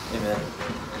Amen.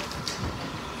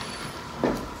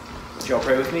 Would y'all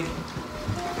pray with me?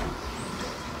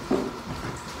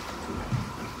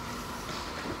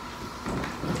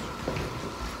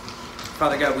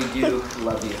 Father God, we do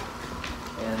love you.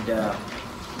 And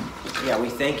we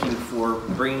thank you for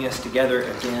bringing us together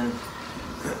again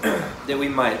that we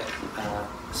might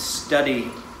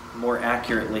study more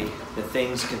accurately the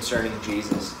things concerning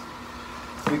Jesus.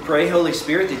 We pray, Holy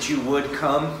Spirit, that you would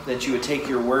come, that you would take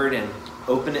your word and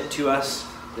open it to us,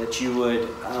 that you would,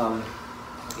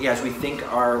 as we think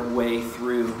our way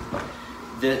through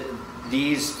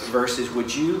these verses,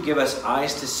 would you give us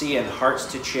eyes to see and hearts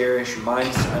to cherish,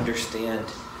 minds to understand,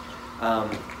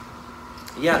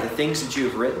 the things that you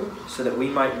have written, so that we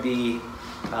might be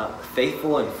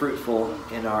faithful and fruitful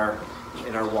in our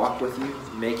walk with you,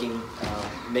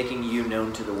 making you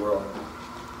known to the world.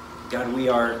 God, we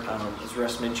are, as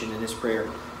Russ mentioned in his prayer,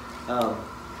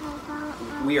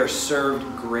 we are served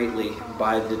greatly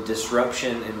by the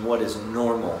disruption in what is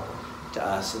normal to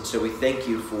us, and so we thank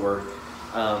you for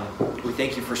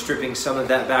stripping some of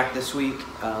that back this week.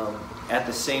 At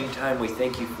the same time, we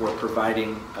thank you for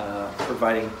providing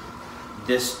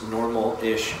this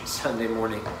normal-ish Sunday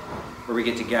morning where we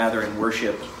get to gather and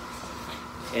worship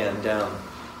and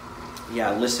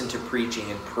listen to preaching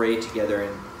and pray together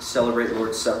and celebrate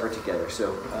Lord's Supper together.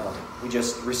 So we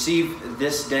just receive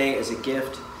this day as a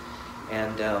gift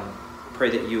and pray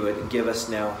that you would give us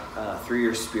now, through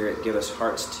your Spirit, give us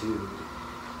hearts to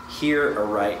hear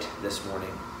aright this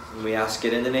morning. And we ask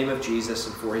it in the name of Jesus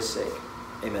and for his sake.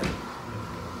 Amen.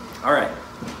 All right.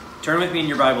 Turn with me in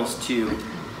your Bibles to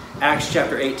Acts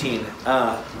chapter 18.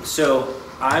 So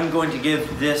I'm going to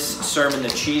give this sermon the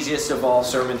cheesiest of all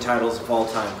sermon titles of all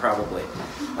time, probably.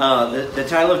 The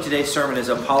title of today's sermon is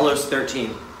Apollos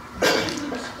 13.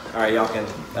 All right, y'all can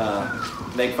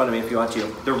make fun of me if you want to.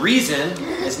 The reason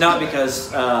is not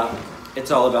because it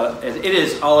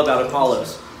is all about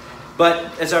Apollos.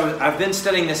 But as I've been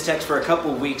studying this text for a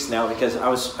couple of weeks now, because I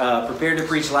was prepared to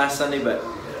preach last Sunday, but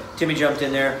Timmy jumped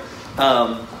in there.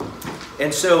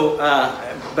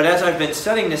 But as I've been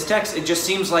studying this text, it just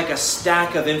seems like a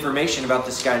stack of information about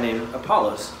this guy named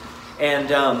Apollos.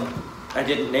 And I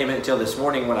didn't name it until this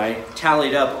morning when I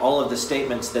tallied up all of the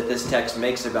statements that this text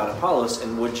makes about Apollos.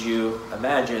 And would you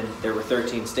imagine there were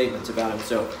 13 statements about him?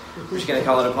 So we're just going to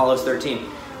call it Apollos 13.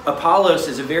 Apollos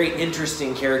is a very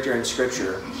interesting character in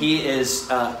Scripture. He is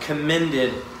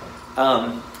commended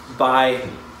by...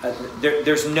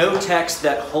 there's no text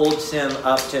that holds him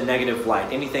up to negative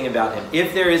light, anything about him.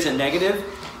 If there is a negative,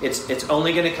 it's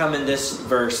only going to come in this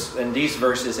verse, in these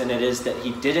verses, and it is that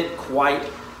he didn't quite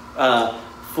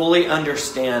fully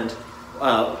understand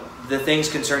the things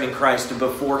concerning Christ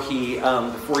before he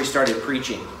started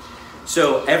preaching.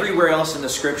 So everywhere else in the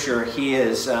Scripture, he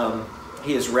is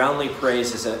roundly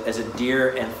praised as a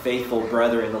dear and faithful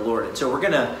brother in the Lord. And so we're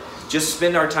going to just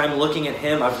spend our time looking at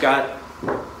him. I've got,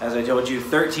 as I told you,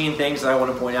 13 things that I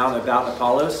want to point out about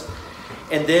Apollos.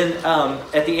 And then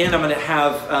at the end, I'm going to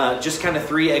have just kind of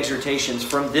 3 exhortations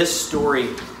from this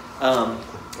story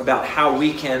about how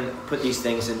we can put these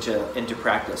things into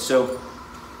practice. So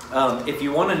if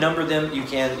you want to number them, you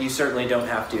can. You certainly don't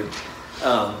have to.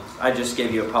 I just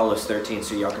gave you Apollos 13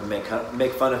 so y'all can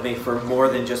make fun of me for more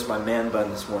than just my man bun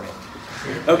this morning.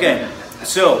 Okay,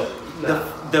 so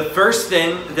the first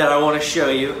thing that I want to show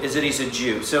you is that he's a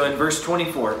Jew. So in verse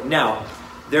 24, now,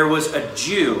 there was a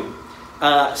Jew.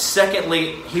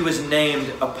 Secondly, he was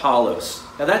named Apollos.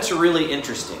 Now that's really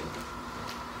interesting.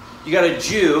 You got a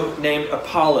Jew named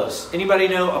Apollos. Anybody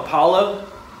know Apollo?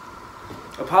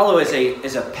 Apollo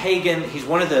is a pagan. He's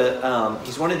one of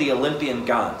the Olympian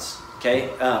gods.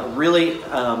 Okay, really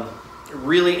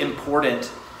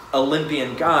important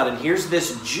Olympian god. And here's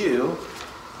this Jew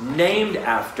named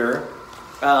after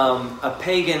a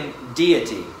pagan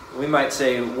deity. We might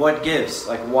say, what gives?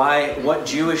 Like, why? What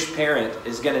Jewish parent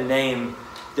is going to name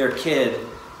their kid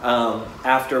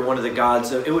after one of the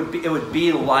gods? It would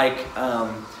be like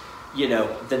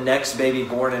the next baby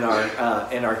born in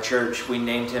our church, we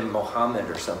named him Mohammed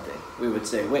or something. We would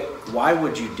say, wait, why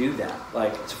would you do that?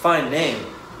 Like, it's a fine name,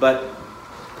 but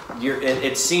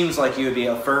it seems like you would be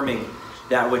affirming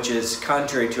that which is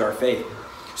contrary to our faith.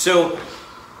 So,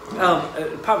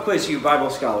 pop quiz, you Bible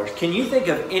scholars. Can you think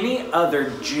of any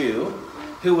other Jew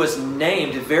who was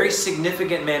named, a very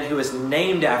significant man who was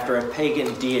named after a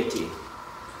pagan deity?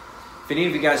 If any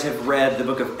of you guys have read the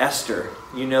book of Esther,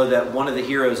 you know that one of the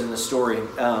heroes in the story,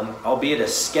 albeit a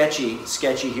sketchy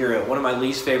hero, one of my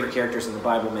least favorite characters in the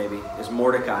Bible maybe, is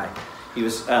Mordecai. He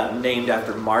was named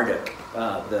after Marduk,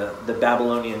 the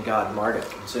Babylonian god Marduk.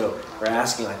 And so we're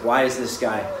asking, like, why is this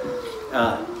guy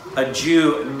a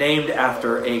Jew named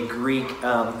after a Greek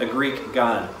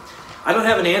god? I don't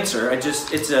have an answer.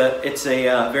 It's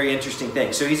a very interesting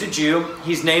thing. So he's a Jew.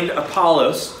 He's named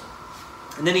Apollos.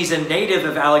 And then he's a native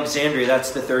of Alexandria.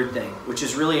 That's the third thing, which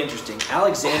is really interesting.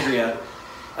 Alexandria,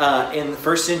 in the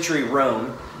first century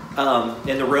Rome,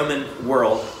 in the Roman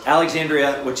world,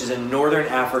 Alexandria, which is in northern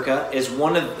Africa, is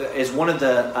one of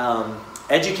the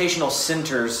educational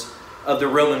centers of the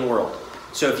Roman world.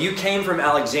 So if you came from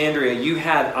Alexandria, you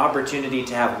had opportunity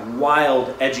to have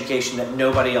wild education that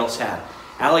nobody else had.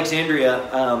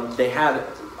 Alexandria, they had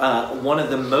one of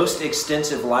the most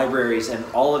extensive libraries in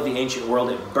all of the ancient world.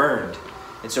 It burned.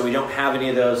 And so we don't have any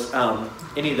of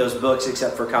those books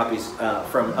except for copies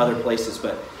from other places.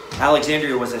 But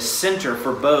Alexandria was a center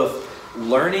for both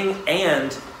learning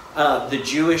and the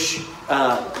Jewish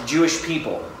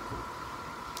people.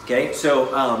 Okay,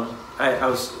 so I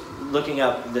was looking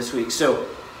up this week. So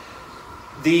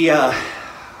the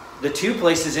two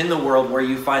places in the world where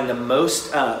you find the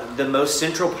most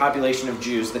central population of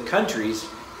Jews, the countries,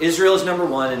 Israel is number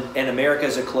one, and America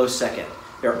is a close second.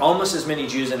 There are almost as many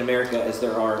Jews in America as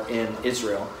there are in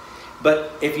Israel.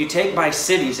 But if you take by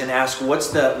cities and ask what's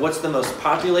the most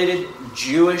populated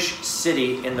Jewish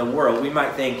city in the world, we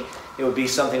might think it would be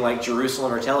something like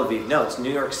Jerusalem or Tel Aviv. No, it's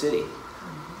New York City.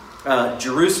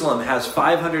 Jerusalem has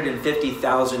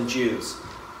 550,000 Jews.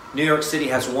 New York City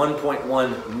has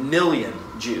 1.1 million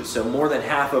Jews. So more than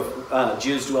half of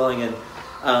Jews dwelling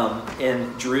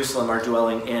in Jerusalem are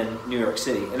dwelling in New York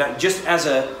City. And just as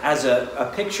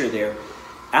a picture there,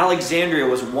 Alexandria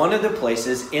was one of the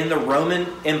places in the Roman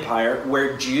Empire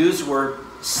where Jews were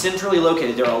centrally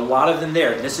located. There are a lot of them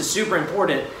there. And this is super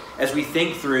important as we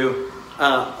think through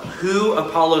who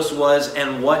Apollos was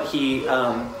and why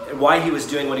he was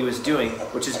doing what he was doing,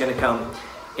 which is going to come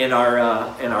in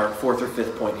our fourth or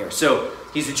fifth point here. So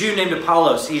he's a Jew named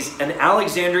Apollos. He's an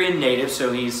Alexandrian native,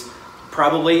 so he's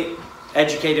probably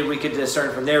educated. We could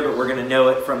discern from there, but we're going to know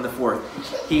it from the fourth.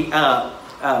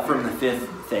 From the fifth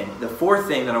thing. The fourth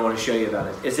thing that I want to show you about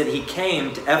it is that he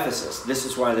came to Ephesus. This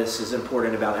is why this is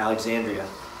important about Alexandria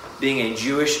being a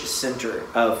Jewish center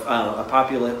of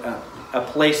a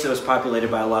place that was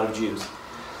populated by a lot of Jews.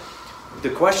 The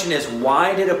question is,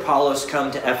 why did Apollos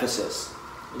come to Ephesus?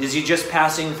 Is he just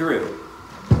passing through?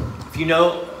 If you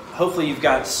know, hopefully you've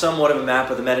got somewhat of a map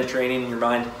of the Mediterranean in your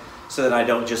mind, so that I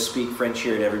don't just speak French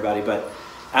here to everybody. But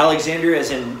Alexandria is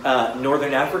in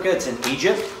northern Africa. It's in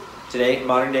Egypt today,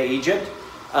 modern day Egypt.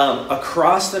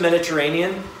 Across the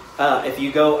Mediterranean, if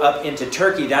you go up into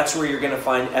Turkey, that's where you're going to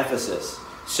find Ephesus.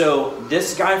 So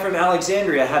this guy from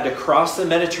Alexandria had to cross the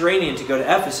Mediterranean to go to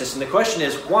Ephesus. And the question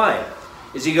is, why?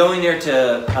 Is he going there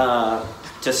to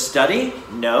study?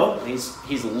 No.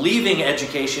 He's leaving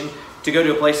education to go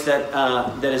to a place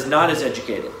that is not as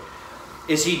educated.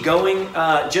 Is he going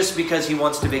just because he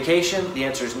wants to vacation? The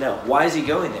answer is no. Why is he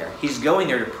going there? He's going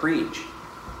there to preach.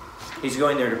 He's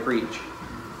going there to preach,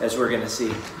 as we're going to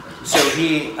see. So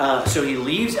he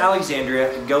leaves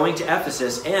Alexandria, going to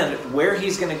Ephesus, and where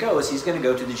he's going to go is he's going to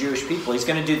go to the Jewish people. He's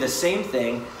going to do the same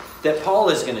thing that Paul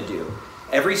is going to do.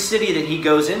 Every city that he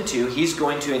goes into, he's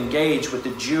going to engage with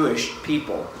the Jewish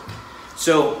people.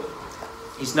 So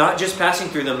he's not just passing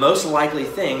through. The most likely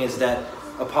thing is that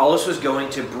Apollos was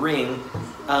going to bring,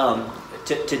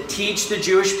 to teach the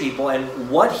Jewish people, and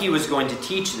what he was going to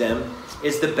teach them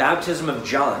is the baptism of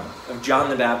John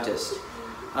the Baptist.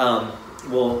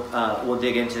 We'll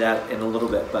dig into that in a little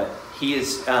bit, but he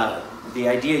is the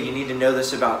idea. You need to know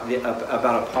this about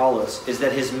Apollos is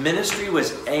that his ministry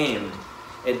was aimed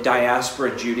at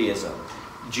diaspora Judaism,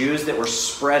 Jews that were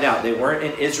spread out. They weren't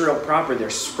in Israel proper; they're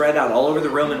spread out all over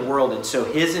the Roman world, and so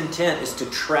his intent is to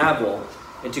travel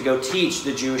and to go teach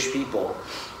the Jewish people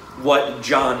what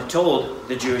John told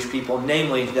the Jewish people,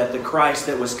 namely that the Christ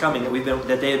that was coming,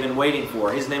 that they had been waiting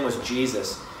for, his name was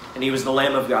Jesus. And he was the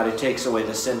Lamb of God who takes away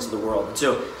the sins of the world. And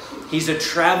so he's a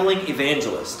traveling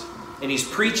evangelist. And he's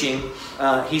preaching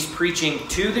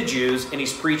to the Jews, and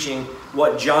he's preaching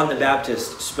what John the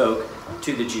Baptist spoke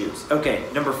to the Jews. Okay,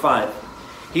 number 5.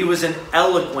 He was an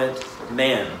eloquent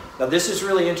man. Now this is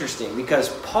really interesting because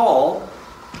Paul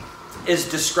is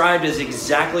described as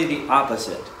exactly the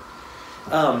opposite.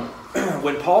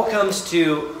 When Paul comes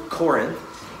to Corinth,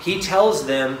 he tells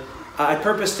them, I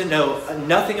purpose to know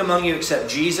nothing among you except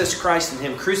Jesus Christ and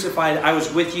him crucified. I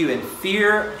was with you in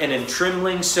fear and in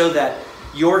trembling, so that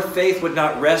your faith would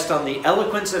not rest on the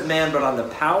eloquence of man, but on the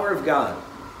power of God.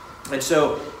 And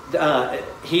so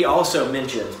he also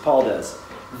mentions, Paul does,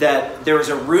 that there was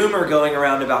a rumor going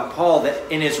around about Paul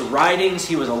that in his writings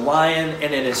he was a lion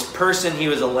and in his person he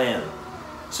was a lamb.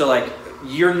 So like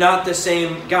you're not the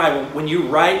same guy. When you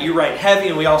write heavy,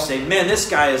 and we all say, man, this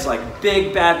guy is like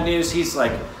big bad news. He's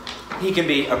like, he can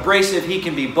be abrasive, he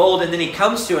can be bold, and then he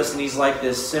comes to us and he's like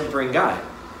this simpering guy.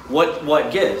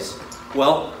 What gives?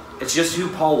 Well, it's just who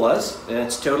Paul was, and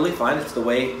it's totally fine. It's the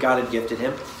way God had gifted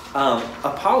him.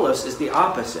 Apollos is the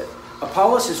opposite.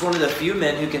 Apollos is one of the few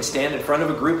men who can stand in front of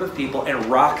a group of people and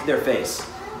rock their face.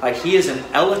 Like, he is an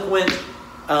eloquent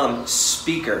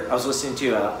speaker. I was listening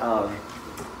to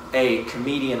a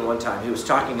comedian one time who was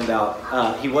talking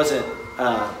about he wasn't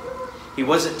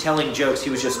telling jokes. He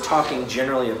was just talking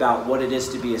generally about what it is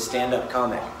to be a stand-up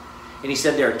comic. And he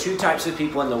said there are two types of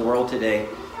people in the world today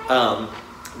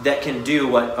that can do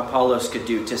what Apollos could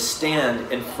do, to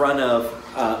stand in front of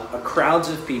crowds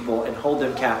of people and hold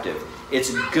them captive.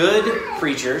 It's good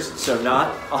preachers, so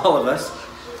not all of us.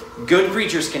 Good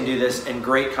preachers can do this, and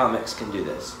great comics can do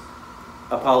this.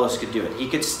 Apollos could do it. He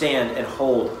could stand and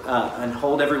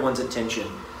hold everyone's attention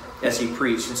as he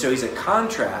preached. And so he's a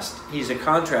contrast. He's a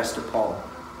contrast to Paul.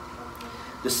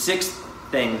 The sixth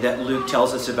thing that Luke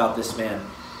tells us about this man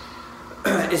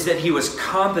is that he was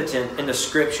competent in the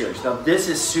scriptures. Now, this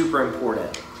is super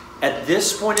important. At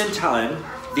this point in time,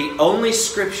 the only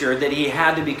scripture that he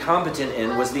had to be competent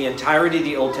in was the entirety of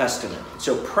the Old Testament.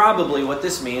 So probably what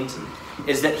this means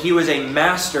is that he was a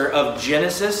master of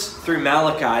Genesis through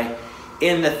Malachi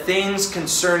in the things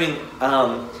concerning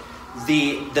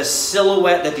the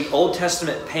silhouette that the Old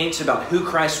Testament paints about who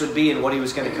Christ would be and what he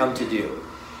was going to come to do.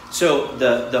 So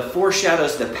the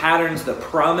foreshadows, the patterns, the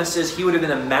promises, he would have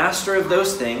been a master of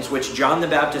those things, which John the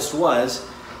Baptist was,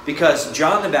 because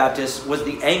John the Baptist was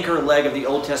the anchor leg of the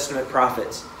Old Testament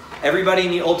prophets. Everybody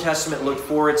in the Old Testament looked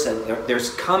forward, said,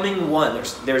 there's coming one.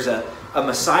 There's a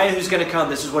Messiah who's going to come.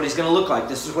 This is what he's going to look like.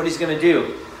 This is what he's going to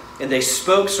do. And they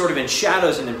spoke sort of in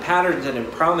shadows and in patterns and in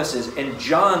promises. And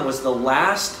John was the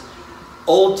last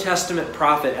Old Testament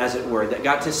prophet, as it were, that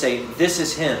got to say, this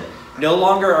is him. No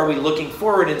longer are we looking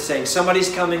forward and saying,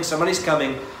 somebody's coming, somebody's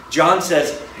coming. John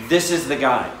says, this is the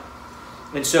guy.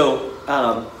 And so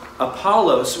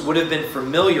Apollos would have been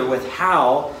familiar with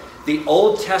how the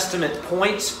Old Testament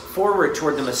points forward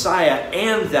toward the Messiah,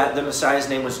 and that the Messiah's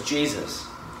name was Jesus.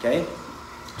 Okay?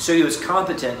 So he was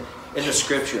competent in the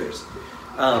scriptures.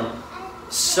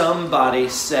 Somebody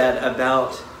said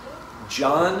about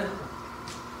John,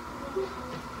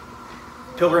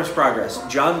 Pilgrim's Progress,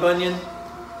 John Bunyan,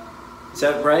 is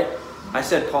that right? I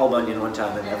said Paul Bunyan one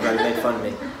time and everybody made fun of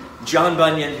me. John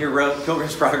Bunyan, who wrote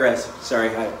Pilgrim's Progress.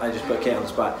 Sorry, I just put Kay on the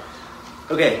spot.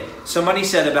 Okay, somebody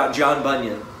said about John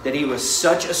Bunyan that he was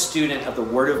such a student of the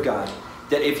Word of God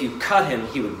that if you cut him,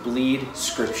 he would bleed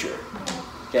Scripture.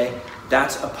 Okay,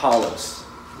 that's Apollos.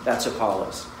 That's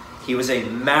Apollos. He was a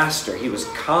master. He was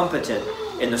competent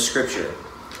in the Scripture.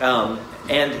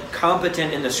 And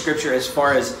competent in the Scripture as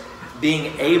far as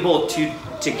being able to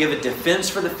give a defense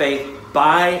for the faith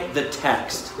by the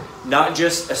text. Not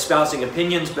just espousing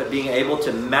opinions, but being able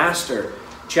to master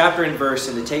chapter and verse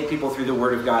and to take people through the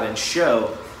Word of God and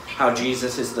show how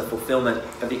Jesus is the fulfillment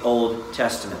of the Old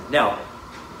Testament. Now,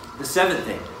 the seventh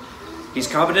thing. He's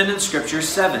competent in Scripture.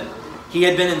 7. He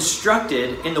had been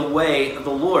instructed in the way of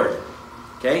the Lord.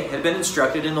 Okay? Had been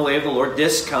instructed in the way of the Lord.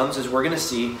 This comes, as we're going to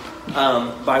see,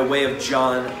 by way of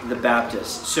John the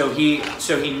Baptist. So he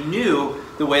knew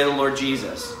the way of the Lord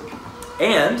Jesus.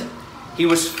 And he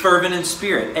was fervent in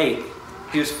spirit. 8.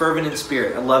 He was fervent in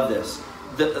spirit. I love this.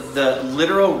 The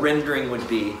literal rendering would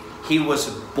be he was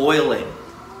boiling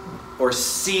or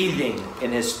seething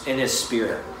in his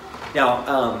spirit.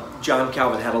 Now, John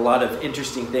Calvin had a lot of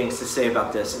interesting things to say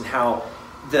about this and how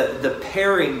the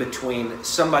pairing between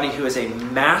somebody who is a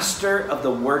master of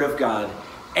the Word of God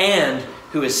and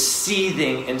who is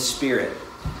seething in spirit.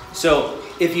 So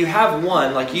if you have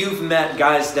one, like you've met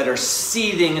guys that are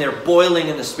seething, they're boiling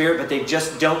in the spirit, but they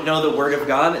just don't know the Word of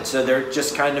God, and so they're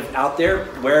just kind of out there,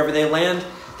 wherever they land,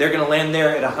 they're going to land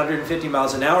there at 150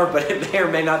 miles an hour, but it may or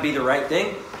may not be the right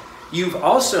thing. You've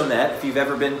also met, if you've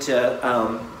ever been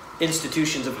to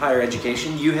institutions of higher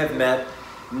education, you have met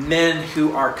men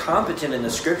who are competent in the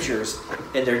Scriptures,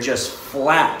 and they're just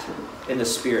flat in the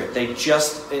spirit.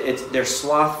 They're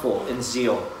slothful in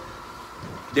zeal.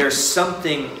 There's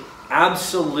something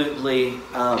absolutely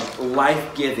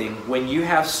life-giving when you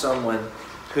have someone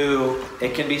who,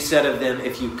 it can be said of them,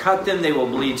 if you cut them, they will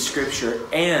bleed Scripture,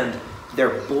 and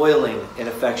they're boiling in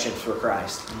affection for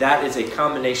Christ. That is a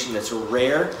combination that's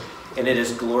rare, and it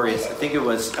is glorious. I think it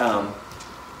was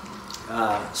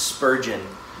Spurgeon,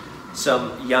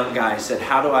 some young guy, said,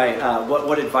 "How do I?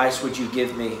 What advice would you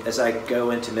give me as I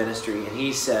go into ministry?" And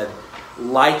he said,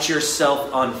 "Light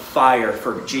yourself on fire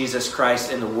for Jesus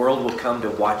Christ, and the world will come to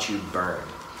watch you burn."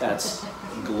 That's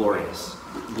glorious.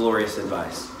 Glorious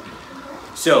advice.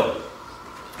 So,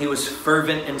 he was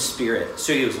fervent in spirit.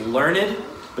 So he was learned,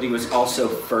 but he was also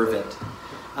fervent.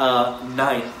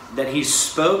 Ninth, that he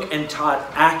spoke and taught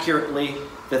accurately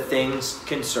the things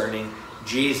concerning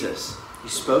Jesus. He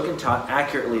spoke and taught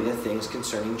accurately the things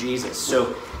concerning Jesus.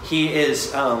 So he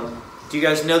is, do you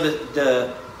guys know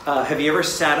that have you ever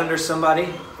sat under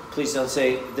somebody? Please don't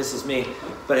say this is me.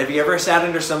 But have you ever sat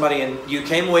under somebody and you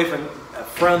came away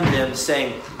from them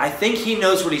saying, I think he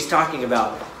knows what he's talking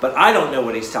about, but I don't know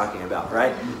what he's talking about,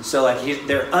 right? So like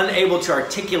they're unable to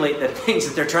articulate the things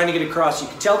that they're trying to get across. You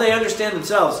can tell they understand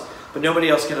themselves, but nobody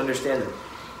else can understand them.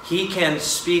 He can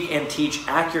speak and teach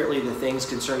accurately the things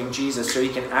concerning Jesus, so he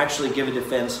can actually give a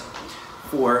defense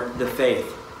for the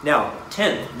faith. Now,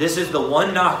 10th, this is the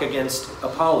one knock against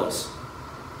Apollos.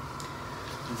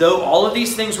 Though all of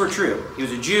these things were true, he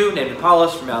was a Jew named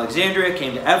Apollos from Alexandria,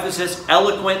 came to Ephesus,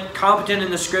 eloquent, competent in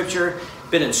the Scripture,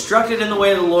 been instructed in the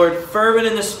way of the Lord, fervent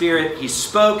in the Spirit. He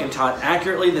spoke and taught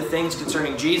accurately the things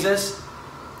concerning Jesus.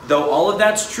 Though all of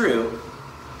that's true,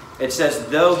 it says,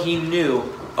 though he knew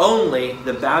only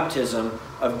the baptism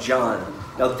of John.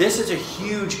 Now, this is a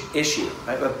huge issue.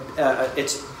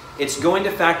 It's going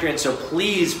to factor in, so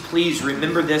please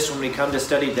remember this when we come to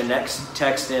study the next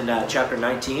text in chapter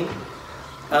 19.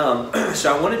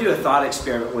 So I want to do a thought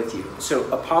experiment with you. So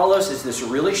Apollos is this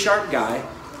really sharp guy,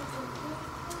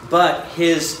 but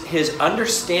his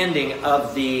understanding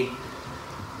of the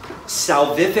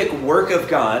salvific work of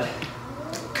God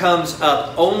comes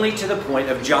up only to the point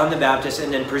of John the Baptist,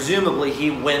 and then presumably he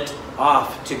went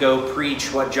off to go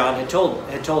preach what John had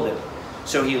told him.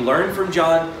 So he learned from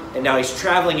John, and now he's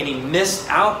traveling, and he missed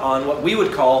out on what we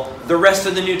would call the rest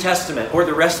of the New Testament, or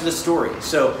the rest of the story.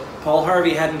 So Paul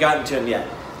Harvey hadn't gotten to him yet.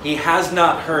 He has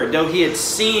not heard, though he had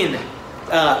seen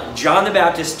John the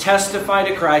Baptist testify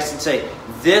to Christ and say,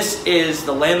 this is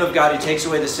the Lamb of God who takes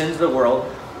away the sins of the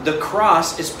world. The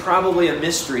cross is probably a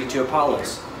mystery to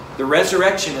Apollos. The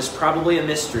resurrection is probably a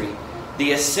mystery.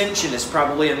 The ascension is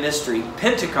probably a mystery.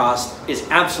 Pentecost is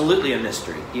absolutely a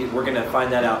mystery. We're going to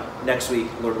find that out next week,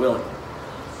 Lord willing.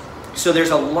 So there's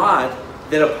a lot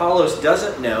that Apollos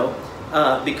doesn't know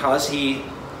because he's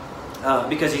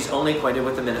only acquainted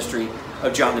with the ministry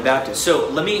of John the Baptist. So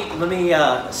let me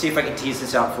see if I can tease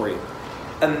this out for you.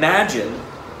 Imagine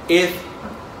if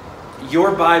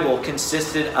your Bible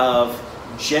consisted of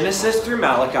Genesis through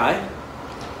Malachi,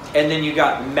 and then you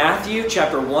got Matthew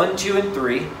chapter 1, 2, and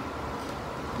 3,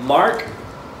 Mark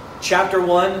chapter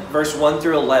 1, verse 1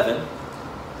 through 11.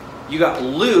 You got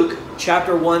Luke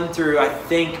chapter 1 through, I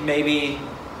think, maybe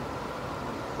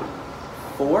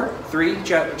 3,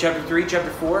 chapter 3,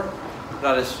 chapter 4.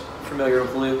 Not as familiar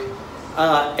with Luke.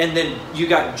 And then you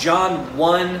got John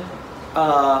 1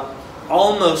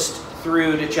 almost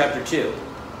through to chapter 2.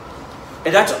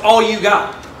 And that's all you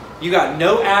got. You got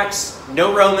no Acts,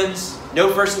 no Romans, no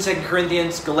 1st and 2nd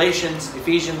Corinthians, Galatians,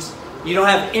 Ephesians. You don't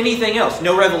have anything else.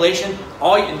 No Revelation.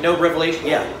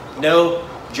 No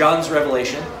John's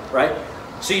Revelation, right?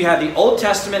 So you have the Old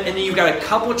Testament, and then you've got a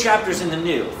couple chapters in the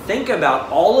New. Think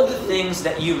about all of the things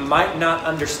that you might not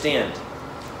understand.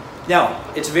 Now,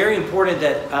 it's very important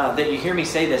that you hear me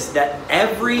say this, that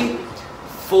every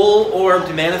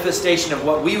full-orbed manifestation of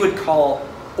what we would call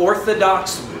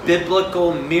orthodox,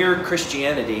 biblical, mere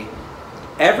Christianity,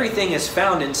 everything is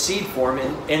found in seed form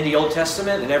in the Old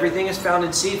Testament, and everything is found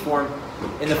in seed form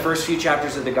in the first few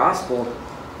chapters of the Gospel.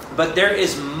 But there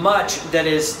is much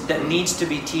that needs to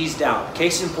be teased out.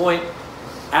 Case in point,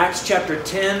 Acts chapter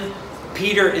 10,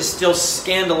 Peter is still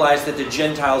scandalized that the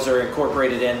Gentiles are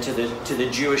incorporated into the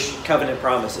Jewish covenant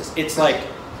promises. It's like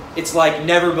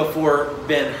never before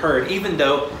been heard, even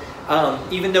though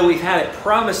we've had it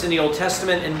promised in the Old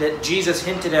Testament and that Jesus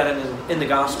hinted at it in the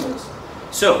Gospels.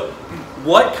 So,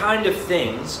 what kind of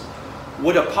things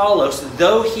would Apollos,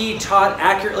 though he taught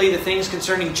accurately the things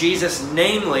concerning Jesus,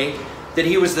 namely that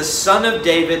he was the son of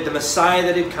David, the Messiah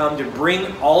that had come to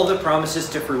bring all the promises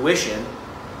to fruition,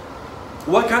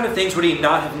 what kind of things would he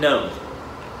not have known?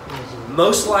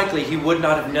 Most likely he would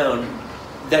not have known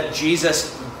that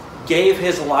Jesus gave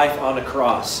his life on a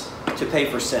cross to pay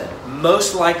for sin.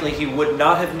 Most likely he would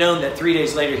not have known that 3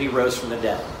 days later he rose from the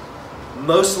dead.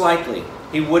 Most likely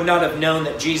he would not have known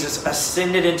that Jesus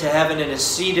ascended into heaven and is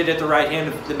seated at the right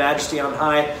hand of the Majesty on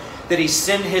high, that he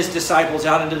sent his disciples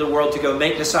out into the world to go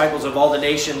make disciples of all the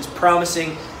nations,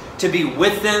 promising to be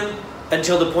with them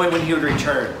until the point when he would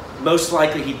return. Most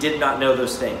likely he did not know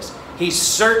those things. He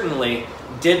certainly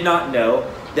did not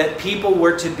know that people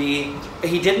were to be,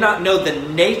 he did not know the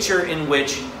nature in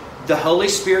which the Holy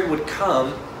Spirit would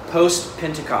come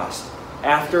post-Pentecost,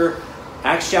 after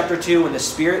Acts chapter 2, when the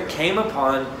Spirit came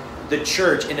upon the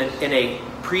church in a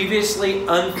previously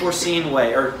unforeseen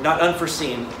way, or not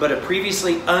unforeseen, but a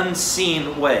previously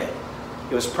unseen way.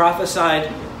 It was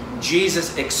prophesied.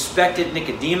 Jesus expected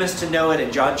Nicodemus to know it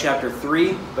in John chapter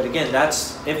 3, but again,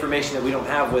 that's information that we don't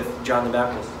have with John the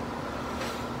Baptist.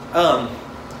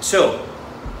 So,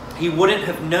 he wouldn't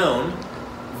have known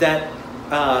that,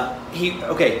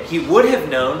 he would have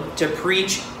known to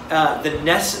preach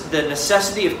the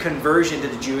necessity of conversion to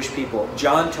the Jewish people.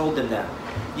 John told them that.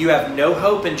 You have no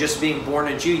hope in just being born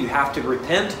a Jew. You have to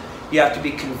repent. You have to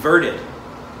be converted.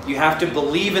 You have to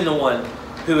believe in the one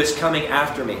who is coming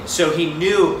after me. So he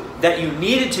knew that you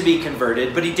needed to be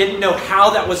converted, but he didn't know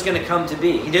how that was going to come to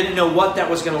be. He didn't know what that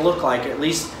was going to look like, at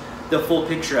least the full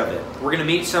picture of it. We're going to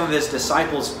meet some of his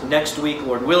disciples next week,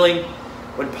 Lord willing,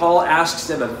 when Paul asks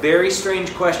them a very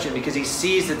strange question because he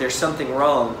sees that there's something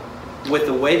wrong with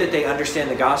the way that they understand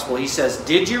the gospel. He says,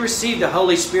 did you receive the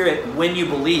Holy Spirit when you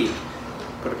believed?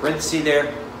 Put a parenthesis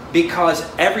there, because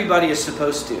everybody is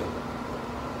supposed to.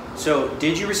 So,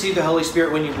 did you receive the Holy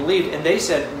Spirit when you believed? And they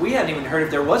said, we hadn't even heard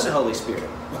if there was a Holy Spirit.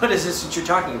 What is this that you're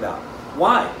talking about?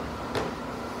 Why?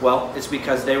 Well, it's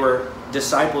because they were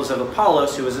disciples of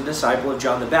Apollos, who was a disciple of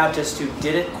John the Baptist, who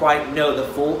didn't quite know the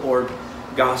full orb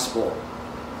gospel.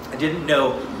 I didn't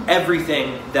know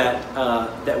everything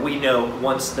that we know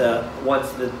once the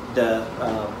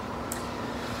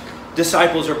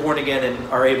disciples are born again and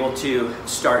are able to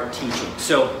start teaching.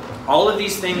 So all of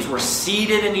these things were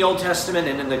seeded in the Old Testament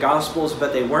and in the Gospels,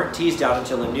 but they weren't teased out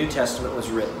until the New Testament was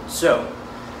written. So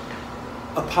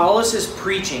Apollos'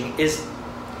 preaching is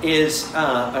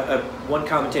one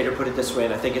commentator put it this way,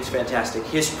 and I think it's fantastic.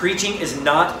 His preaching is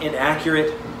not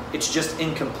inaccurate, it's just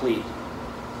incomplete.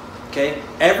 Okay?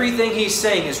 Everything he's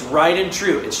saying is right and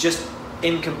true, it's just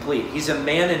incomplete. He's a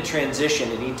man in transition,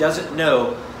 and he doesn't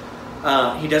know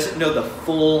the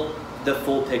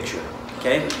full picture.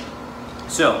 Okay?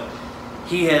 So,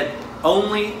 he had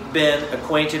only been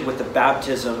acquainted with the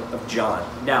baptism of John.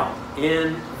 Now,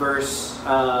 in verse,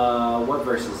 what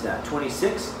verse is that?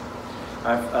 26?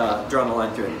 I've drawn a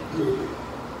line through it.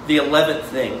 The 11th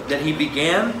thing, that he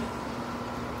began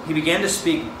to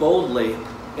speak boldly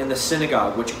in the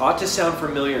synagogue, which ought to sound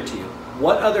familiar to you.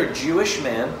 What other Jewish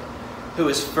man who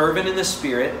is fervent in the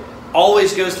Spirit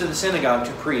always goes to the synagogue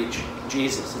to preach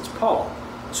Jesus? It's Paul.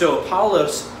 So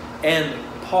Apollos and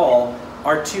Paul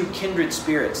are two kindred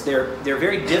spirits. They're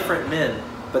very different men,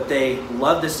 but they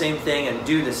love the same thing and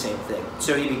do the same thing.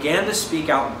 So he began to speak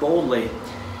out boldly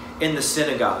in the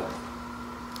synagogue.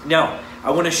 Now, I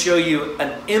want to show you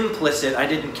an implicit, I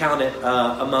didn't count it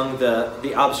among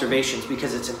the observations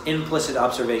because it's an implicit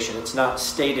observation. It's not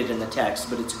stated in the text,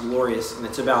 but it's glorious, and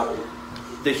it's about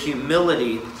the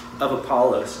humility of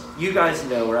Apollos. You guys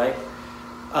know, right?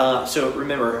 So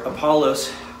remember,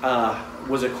 Apollos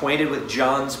was acquainted with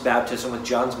John's baptism, with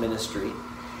John's ministry.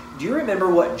 Do you remember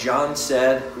what John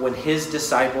said when his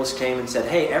disciples came and said,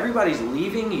 hey, everybody's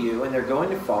leaving you and they're going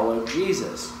to follow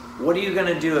Jesus? What are you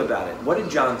going to do about it? What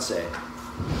did John say?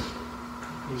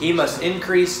 He must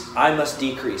increase, I must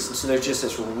decrease. And so there's just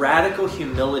this radical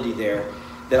humility there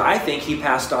that I think he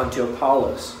passed on to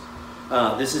Apollos.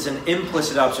 This is an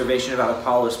implicit observation about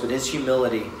Apollos, but his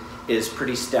humility is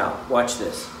pretty stout. Watch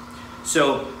this.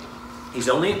 So he's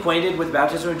only acquainted with the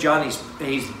baptism of John.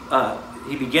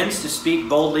 He begins to speak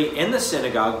boldly in the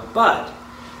synagogue, but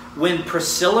when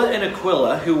Priscilla and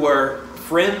Aquila, who were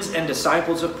friends and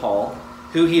disciples of Paul,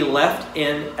 who he left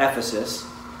in Ephesus,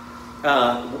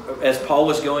 as Paul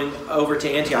was going over to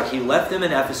Antioch, he left them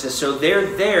in Ephesus. So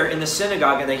they're there in the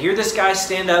synagogue, and they hear this guy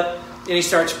stand up, and he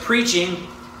starts preaching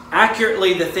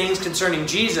accurately the things concerning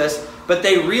Jesus, but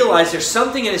they realize there's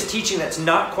something in his teaching that's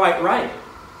not quite right.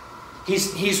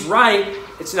 He's right,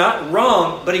 it's not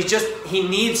wrong, but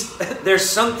there's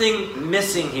something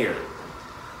missing here.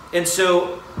 And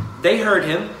so they heard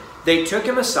him, they took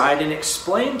him aside and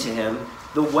explained to him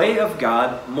the way of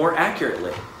God more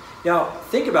accurately. Now,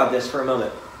 think about this for a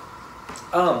moment.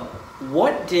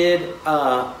 What did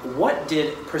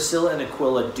Priscilla and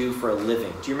Aquila do for a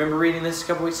living? Do you remember reading this a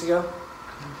couple weeks ago?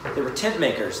 They were tent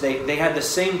makers. They had the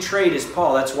same trade as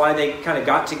Paul. That's why they kind of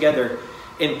got together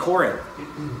in Corinth,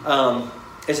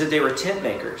 is that they were tent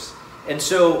makers. And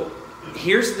so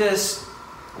here's this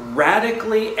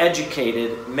radically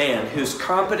educated man who's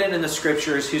competent in the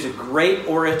scriptures, who's a great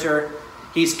orator.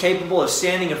 He's capable of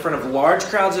standing in front of large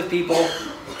crowds of people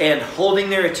and holding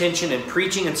their attention and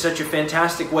preaching in such a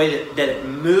fantastic way that it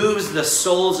moves the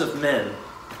souls of men.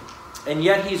 And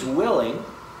yet he's willing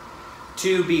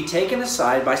to be taken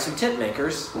aside by some tent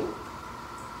makers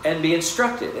and be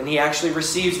instructed. And he actually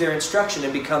receives their instruction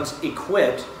and becomes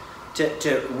equipped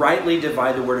to rightly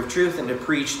divide the word of truth and to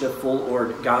preach the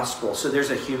full-ored gospel. So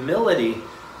there's a humility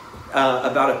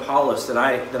about Apollos that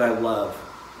I love.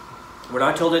 We're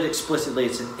not told it explicitly,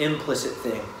 it's an implicit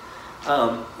thing.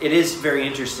 It is very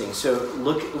interesting. So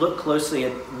look closely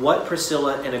at what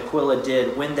Priscilla and Aquila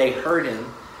did when they heard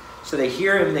him. So they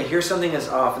hear him, they hear something is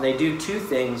off, and they do two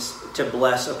things to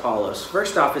bless Apollos.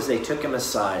 First off is they took him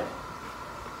aside.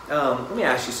 Let me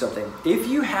ask you something. If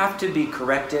you have to be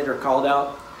corrected or called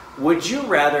out, would you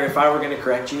rather, if I were going to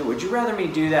correct you, would you rather me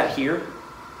do that here?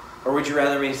 Or would you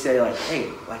rather me say like,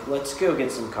 hey, like let's go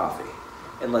get some coffee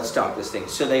and let's talk this thing?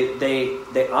 So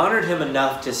they honored him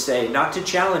enough to say, not to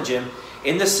challenge him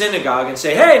in the synagogue and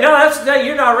say, hey, no,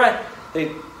 you're not right.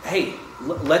 Hey,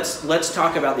 let's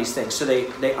talk about these things. So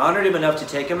they honored him enough to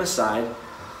take him aside,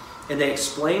 and they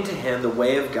explained to him the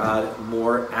way of God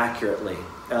more accurately.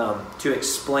 To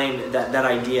explain that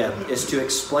idea is to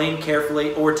explain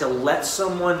carefully or to let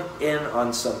someone in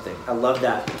on something. I love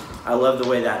that. I love the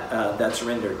way that's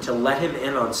rendered. To let him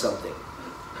in on something.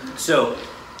 So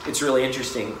it's really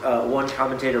interesting. One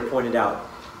commentator pointed out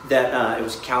that it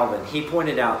was Calvin. He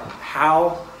pointed out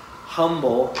how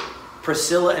humble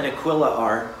Priscilla and Aquila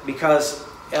are, because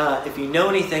if you know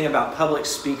anything about public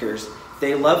speakers,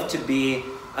 they love to be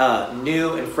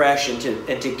new and fresh and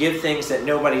to give things that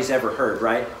nobody's ever heard,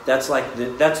 right? That's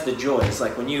the joy. It's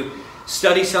like when you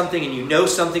study something and you know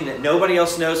something that nobody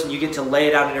else knows and you get to lay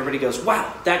it out and everybody goes,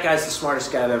 wow, that guy's the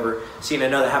smartest guy I've ever seen. I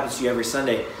know that happens to you every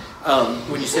Sunday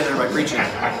when you stand there by preaching.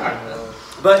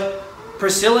 But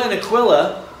Priscilla and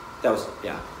Aquila,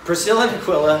 Priscilla and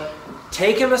Aquila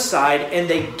take him aside and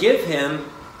they give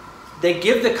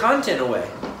the content away.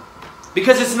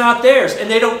 Because it's not theirs,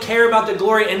 and they don't care about the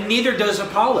glory, and neither does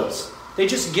Apollos. They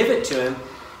just give it to him,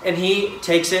 and he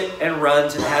takes it and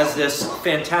runs and has this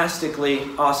fantastically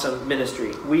awesome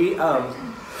ministry.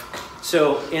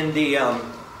 So in the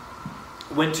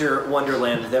winter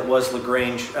wonderland that was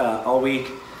LaGrange all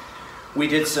week, we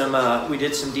did some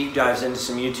deep dives into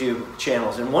some YouTube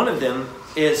channels, and one of them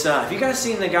is have you guys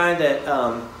seen the guy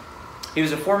that he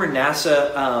was a former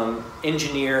NASA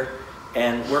engineer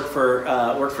and worked for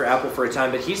Apple for a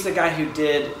time, but he's the guy who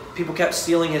did, people kept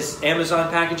stealing his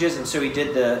Amazon packages, and so he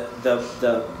did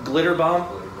the glitter bomb.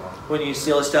 When you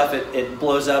steal his stuff, it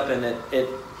blows up and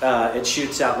it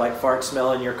shoots out like fart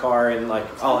smell in your car, and like,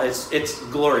 oh, it's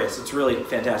glorious. It's really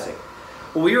fantastic.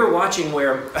 Well, we were watching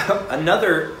where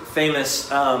another famous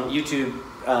YouTube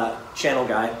channel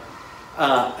guy,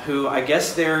 who I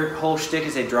guess their whole shtick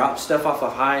is they drop stuff off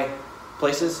of high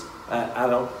places. I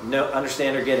don't know,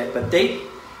 understand or get it, but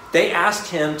they asked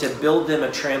him to build them a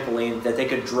trampoline that they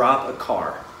could drop a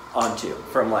car onto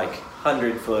from like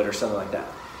 100 foot or something like that.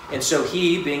 And so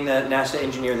he, being the NASA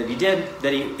engineer that he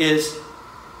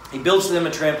builds them a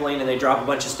trampoline and they drop a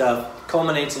bunch of stuff,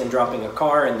 culminates in dropping a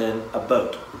car and then a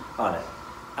boat on it.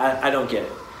 I don't get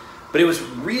it. But it was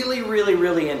really, really,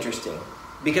 really interesting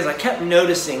because I kept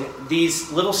noticing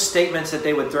these little statements that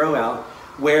they would throw out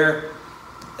where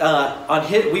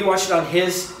we watched it on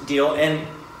his deal, and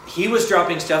he was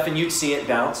dropping stuff, and you'd see it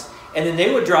bounce, and then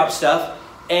they would drop stuff,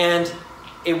 and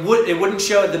it wouldn't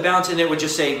show the bounce, and it would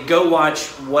just say, "Go watch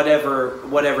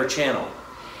whatever channel,"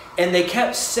 and they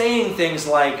kept saying things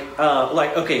like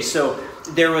okay, so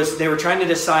they were trying to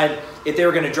decide if they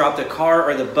were going to drop the car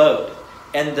or the boat,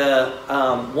 and the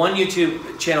one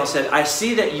YouTube channel said, "I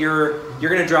see that you're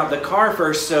going to drop the car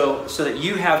first, so that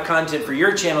you have content for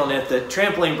your channel, and if the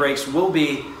trampoline breaks, we'll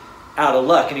be out of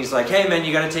luck." And he's like, "Hey man,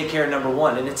 you got to take care of number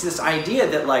one." And it's this idea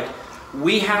that like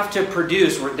we have to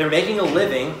produce. They're making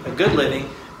a good living,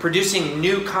 producing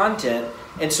new content,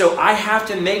 and so I have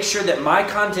to make sure that my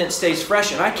content stays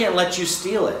fresh, and I can't let you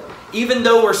steal it. Even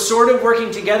though we're sort of working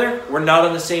together, we're not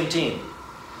on the same team.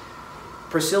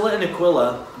 Priscilla and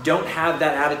Aquila don't have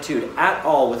that attitude at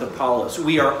all with Apollos.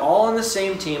 We are all on the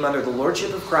same team under the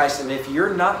lordship of Christ, and if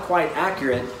you're not quite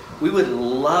accurate, we would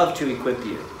love to equip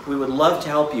you. We would love to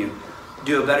help you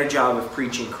do a better job of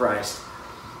preaching Christ.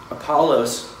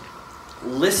 Apollos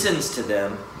listens to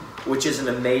them, which is an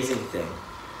amazing thing.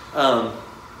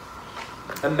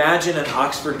 Imagine an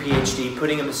Oxford PhD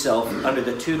putting himself under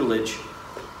the tutelage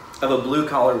of a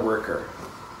blue-collar worker.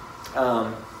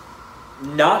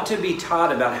 Not to be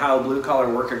taught about how a blue-collar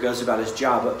worker goes about his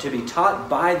job, but to be taught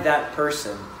by that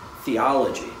person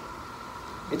theology.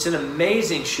 It's an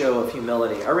amazing show of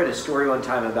humility. I read a story one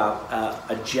time about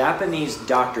a Japanese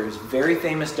doctor, who's a very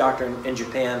famous doctor in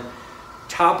Japan,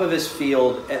 top of his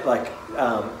field.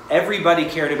 Everybody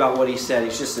cared about what he said.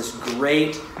 He's just this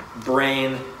great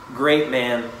brain, great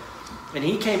man. And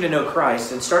he came to know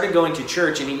Christ and started going to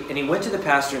church, and he went to the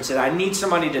pastor and said, "I need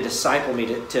somebody to disciple me,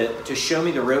 to show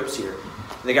me the ropes here."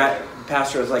 The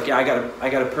pastor was like, yeah, I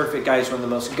got a perfect guy. He's one of the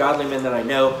most godly men that I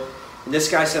know. And this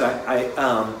guy said,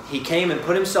 he came and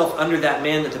put himself under that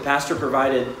man that the pastor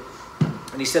provided.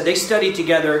 And he said they studied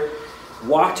together,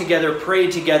 walked together,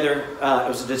 prayed together. It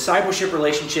was a discipleship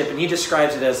relationship. And he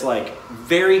describes it as like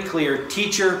very clear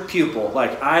teacher-pupil.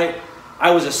 Like I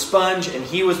was a sponge and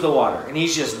he was the water. And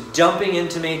he's just dumping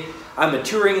into me. I'm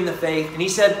maturing in the faith. And he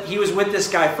said he was with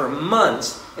this guy for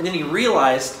months. And then he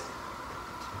realized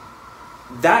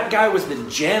that guy was the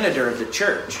janitor of the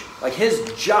church. Like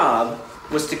his job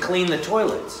was to clean the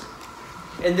toilets.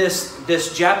 And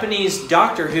this Japanese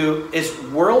doctor who is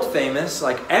world famous,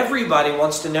 like everybody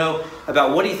wants to know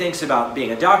about what he thinks about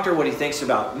being a doctor, what he thinks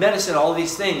about medicine, all of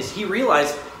these things. He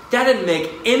realized that didn't make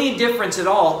any difference at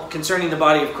all concerning the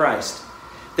body of Christ.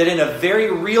 That in a very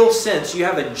real sense, you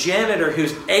have a janitor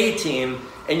who's A-team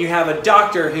and you have a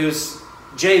doctor who's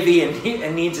JV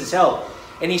and needs his help.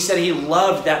 And he said he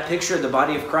loved that picture of the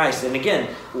body of Christ. And again,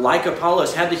 like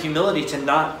Apollos, had the humility to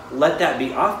not let that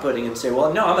be off-putting and say,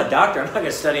 well, no, I'm a doctor. I'm not going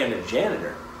to study under a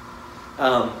janitor.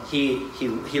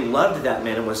 He loved that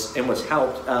man and was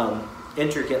helped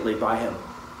intricately by him.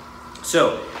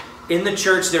 So, in the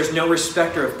church, there's no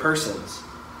respecter of persons.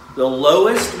 The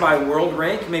lowest by world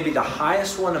rank may be the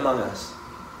highest one among us.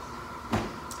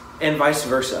 And vice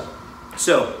versa.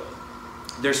 So,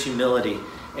 there's humility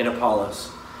in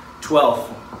Apollos.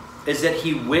 12 is that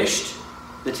he wished,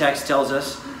 the text tells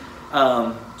us,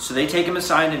 so they take him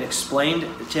aside and explained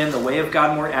to him the way of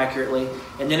God more accurately.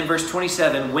 And then in verse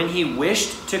 27, when he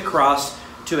wished to cross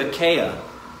to Achaia,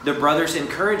 the brothers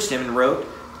encouraged him and wrote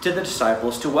to the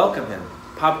disciples to welcome him.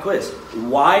 Pop quiz.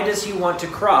 Why does he want to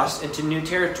cross into new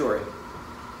territory?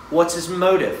 What's his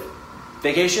motive?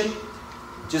 Vacation?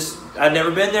 Just, I've never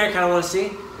been there, kind of want to see.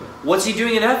 What's he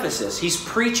doing in Ephesus? He's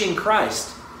preaching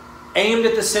Christ. Aimed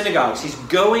at the synagogues. He's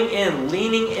going in,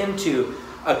 leaning into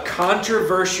a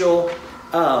controversial,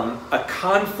 a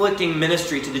conflicting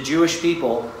ministry to the Jewish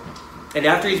people. And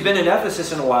after he's been in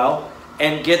Ephesus in a while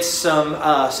and gets some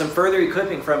further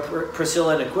equipping from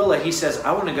Priscilla and Aquila, he says,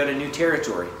 I want to go to new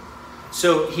territory.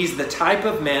 So he's the type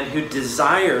of man who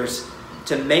desires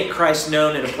to make Christ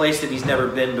known in a place that he's never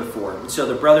been before. And so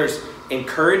the brothers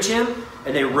encourage him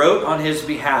and they wrote on his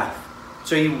behalf.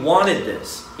 So he wanted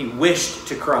this. He wished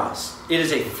to cross. It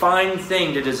is a fine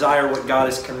thing to desire what God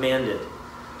has commanded.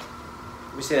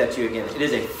 Let me say that to you again. It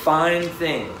is a fine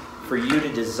thing for you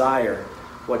to desire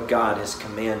what God has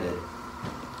commanded.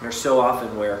 There's so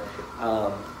often where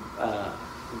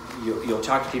you'll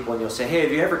talk to people and you'll say, hey,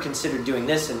 have you ever considered doing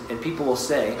this? And people will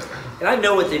say, and I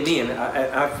know what they mean.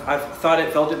 I've thought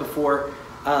it, felt it before.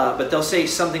 But they'll say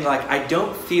something like, I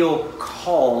don't feel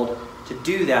called to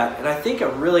do that. And I think a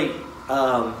really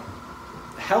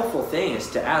helpful thing is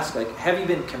to ask, like, have you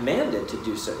been commanded to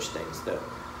do such things, though?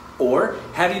 Or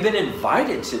have you been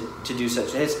invited to do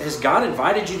such things? Has God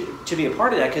invited you to be a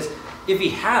part of that? Because if he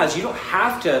has, you don't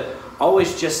have to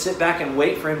always just sit back and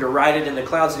wait for him to write it in the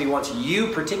clouds that he wants you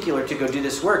particular to go do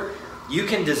this work. You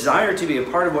can desire to be a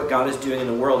part of what God is doing in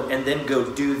the world and then go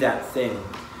do that thing.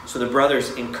 So the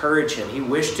brothers encourage him. He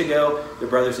wished to go. The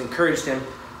brothers encouraged him.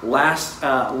 Last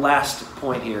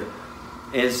point here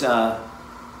is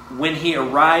when he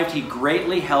arrived, he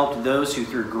greatly helped those who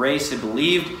through grace had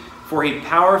believed, for he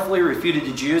powerfully refuted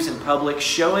the Jews in public,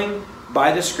 showing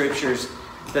by the scriptures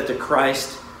that the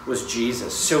Christ was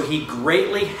Jesus. So he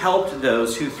greatly helped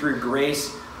those who through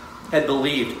grace had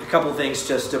believed. A couple things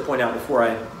just to point out before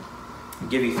I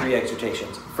give you 3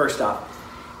 exhortations. First off,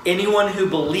 anyone who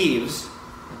believes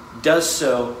does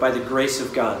so by the grace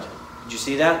of God. Did you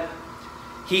see that?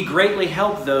 He greatly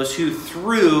helped those who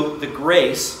through the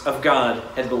grace of God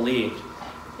had believed.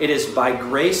 It is by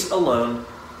grace alone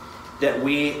that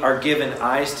we are given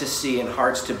eyes to see and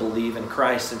hearts to believe in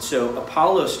Christ. And so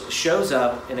Apollos shows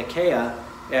up in Achaia.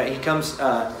 He comes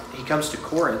to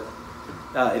Corinth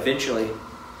eventually.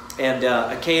 And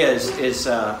Achaia is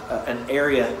an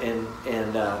area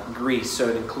in Greece. So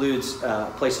it includes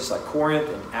places like Corinth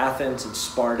and Athens and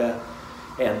Sparta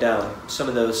and some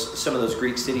of those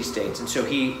Greek city-states. And so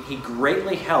he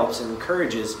greatly helps and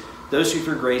encourages those who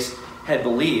through grace had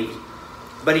believed.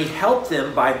 But he helped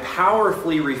them by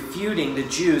powerfully refuting the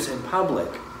Jews in public.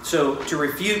 So to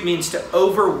refute means to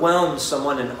overwhelm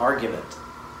someone in argument.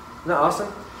 Isn't that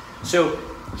awesome? So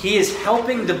he is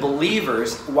helping the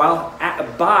believers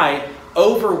by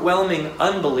overwhelming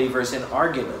unbelievers in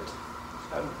argument.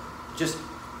 Just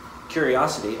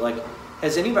curiosity, like,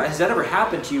 has that ever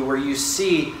happened to you where you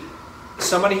see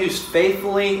somebody who's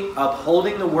faithfully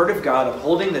upholding the Word of God,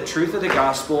 upholding the truth of the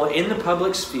gospel in the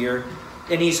public sphere,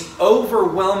 and he's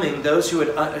overwhelming those who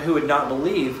would not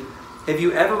believe, Have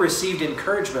you ever received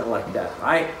encouragement like that?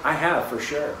 I have, for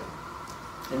sure.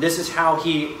 And this is how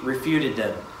he refuted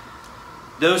them.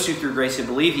 Those who through grace had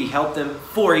believed, he helped them,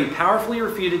 for he powerfully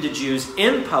refuted the Jews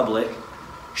in public,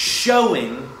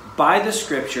 showing by the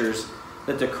scriptures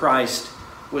that the Christ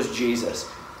was Jesus.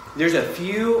 There's a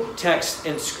few texts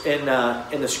in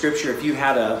the scripture. If you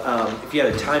had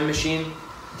a time machine,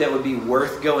 that would be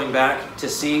worth going back to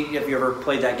see. If you ever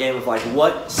played that game of like,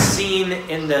 what scene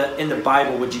in the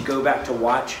Bible would you go back to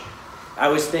watch? I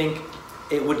always think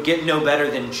it would get no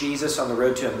better than Jesus on the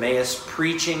road to Emmaus,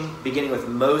 preaching, beginning with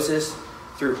Moses,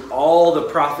 through all the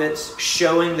prophets,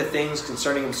 showing the things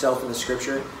concerning himself in the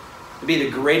scripture. It'd be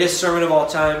the greatest sermon of all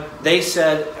time. They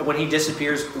said when he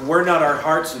disappears, were not our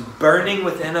hearts burning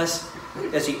within us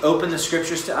as he opened the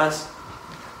scriptures to us?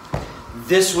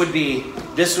 This would be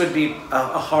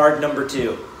a hard number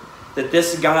 2. That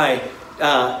this guy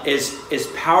is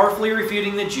powerfully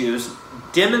refuting the Jews,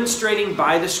 demonstrating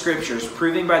by the scriptures,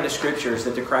 proving by the scriptures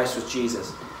that the Christ was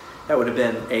Jesus. That would have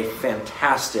been a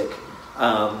fantastic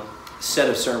set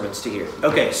of sermons to hear.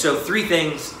 Okay, so 3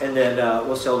 things, and then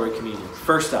we'll celebrate communion.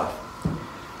 First off,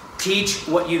 teach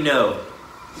what you know.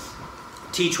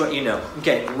 Teach what you know.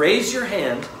 Okay, raise your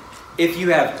hand if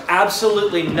you have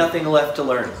absolutely nothing left to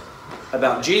learn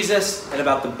about Jesus and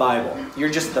about the Bible. You're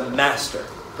just the master,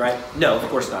 right? No, of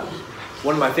course not.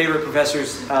 One of my favorite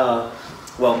professors,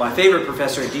 my favorite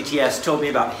professor at DTS told me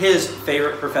about his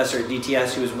favorite professor at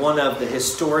DTS, who is one of the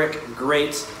historic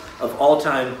greats of all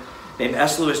time, named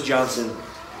S. Lewis Johnson.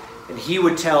 And he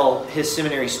would tell his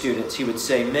seminary students, he would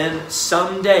say, men,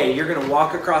 someday you're going to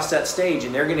walk across that stage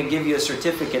and they're going to give you a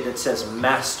certificate that says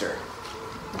master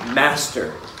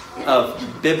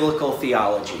of biblical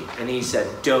theology. And he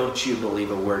said, don't you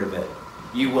believe a word of it.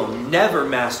 You will never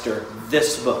master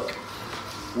this book.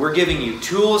 We're giving you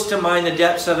tools to mine the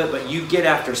depths of it, but you get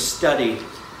after study.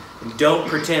 Don't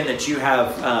pretend that you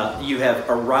have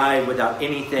arrived without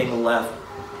anything left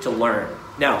to learn.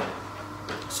 Now,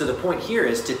 so the point here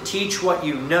is to teach what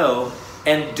you know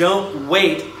and don't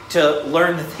wait to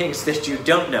learn the things that you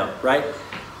don't know, right?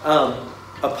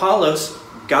 Apollos,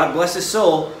 God bless his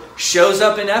soul, shows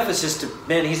up in Ephesus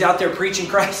he's out there preaching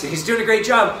Christ. He's doing a great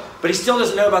job, but he still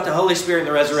doesn't know about the Holy Spirit and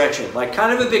the resurrection. Like,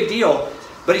 kind of a big deal,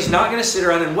 but he's not going to sit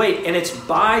around and wait. And it's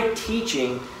by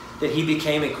teaching that he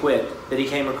became equipped, that he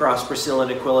came across Priscilla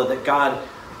and Aquila, that God,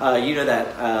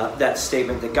 that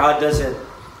statement, that God doesn't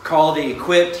call the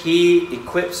equipped, he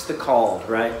equips the called,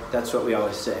 right? That's what we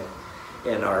always say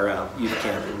in our youth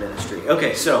camp and ministry.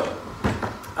 Okay, so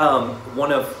the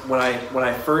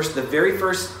very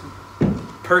first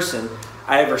person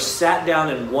I ever sat down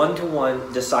and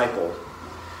one-to-one discipled,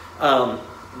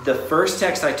 the first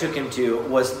text I took him to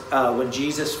was when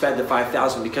Jesus fed the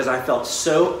 5,000, because I felt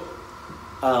so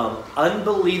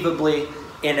unbelievably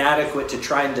inadequate to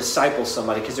try and disciple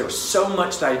somebody because there was so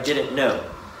much that I didn't know.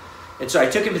 And so I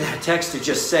took him to that text to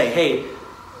just say, hey,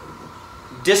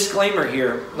 disclaimer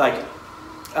here, like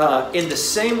in the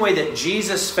same way that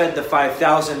Jesus fed the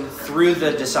 5,000 through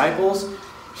the disciples,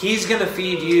 he's going to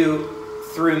feed you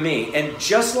through me. And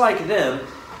just like them,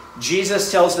 Jesus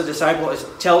tells the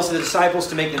disciples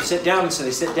to make them sit down, and so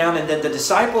they sit down, and then the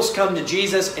disciples come to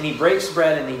Jesus, and he breaks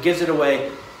bread and he gives it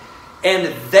away,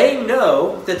 and they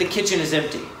know that the kitchen is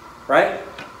empty, right?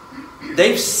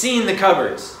 They've seen the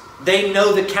cupboards. They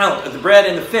know the count of the bread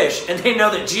and the fish, and they know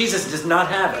that Jesus does not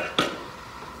have it.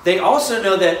 They also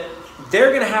know that they're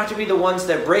going to have to be the ones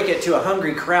that break it to a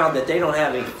hungry crowd that they don't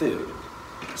have any food.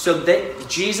 So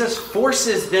Jesus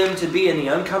forces them to be in the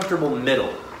uncomfortable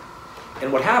middle.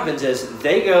 And what happens is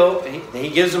they go, and he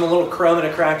gives them a little crumb and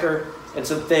a cracker and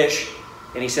some fish,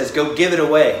 and he says, go give it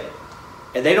away.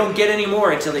 And they don't get any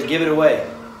more until they give it away.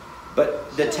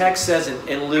 But the text says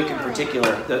in Luke in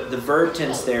particular, the verb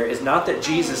tense there is not that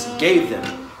Jesus gave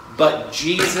them, but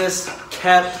Jesus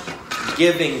kept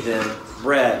giving them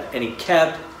bread, and he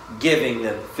kept giving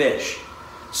them fish.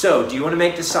 So, do you want to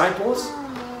make disciples?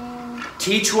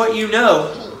 Teach what you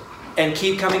know and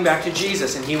keep coming back to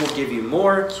Jesus, and he will give you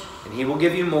more, and he will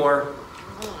give you more,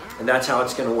 and that's how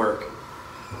it's going to work.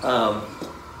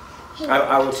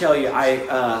 I will tell you,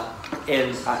 I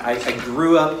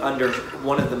grew up under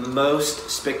one of the most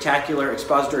spectacular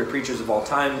expository preachers of all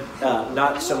time.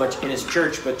 Not so much in his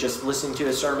church, but just listening to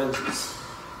his sermons.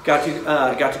 Got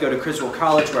to go to Criswell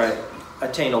College, where I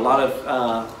attained a lot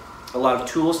of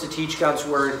tools to teach God's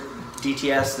Word.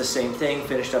 DTS, the same thing.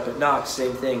 Finished up at Knox,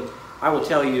 same thing. I will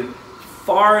tell you,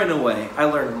 far and away, I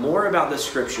learned more about the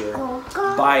Scripture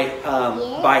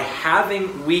by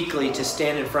having weekly to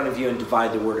stand in front of you and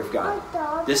divide the Word of God.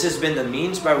 This has been the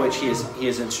means by which He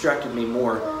has instructed me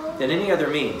more than any other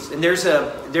means. And there's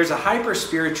a hyper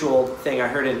spiritual thing I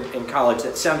heard in college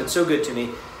that sounded so good to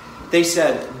me. They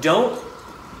said,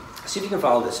 see if you can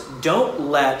follow this. Don't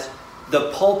let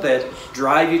the pulpit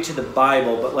drive you to the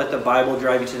Bible, but let the Bible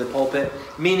drive you to the pulpit.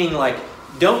 Meaning, like,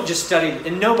 don't just study,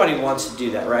 and nobody wants to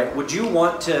do that, right? Would you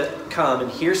want to come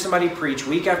and hear somebody preach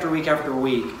week after week after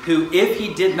week, who, if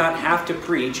he did not have to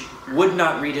preach, would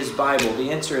not read his Bible?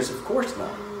 The answer is, of course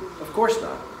not. Of course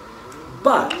not.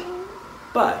 But,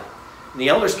 and the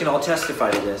elders can all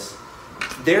testify to this,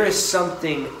 there is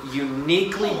something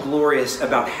uniquely glorious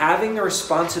about having the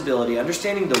responsibility,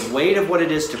 understanding the weight of what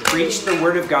it is to preach the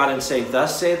Word of God and say,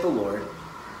 "Thus saith the Lord."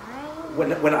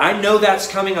 When I know that's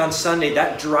coming on Sunday,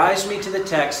 that drives me to the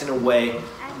text in a way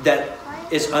that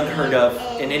is unheard of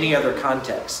in any other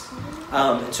context.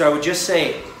 And so I would just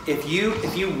say, if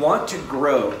you want to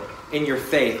grow in your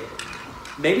faith,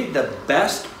 maybe the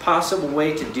best possible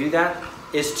way to do that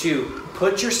is to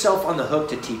put yourself on the hook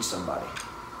to teach somebody,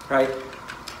 right?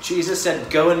 Jesus said,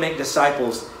 "Go and make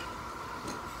disciples,"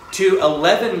 to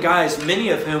 11 guys, many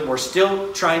of whom were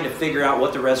still trying to figure out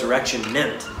what the resurrection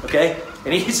meant, okay?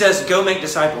 And he says, "Go make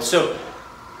disciples."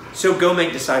 So go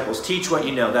make disciples. Teach what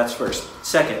you know. That's first.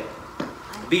 Second,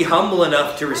 be humble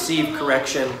enough to receive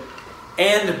correction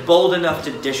and bold enough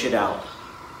to dish it out.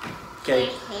 Okay?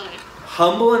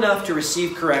 Humble enough to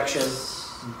receive correction,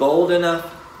 bold enough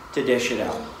to dish it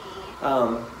out.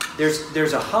 There's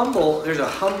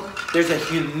a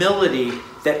humility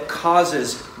that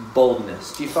causes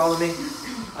boldness. Do you follow me?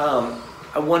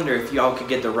 I wonder if y'all could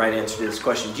get the right answer to this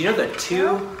question. Do you know the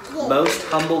two most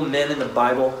humble men in the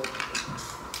Bible?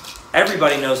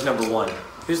 Everybody knows number one.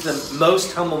 Who's the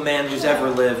most humble man who's ever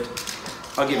lived?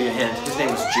 I'll give you a hint. His name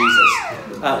is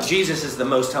Jesus. Jesus is the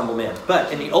most humble man.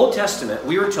 But in the Old Testament,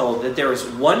 we were told that there was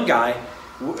one guy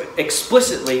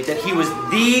explicitly that he was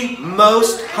the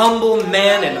most humble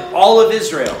man in all of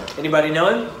Israel. Anybody know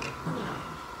him?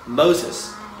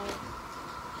 Moses.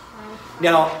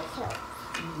 Now,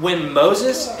 when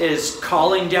Moses is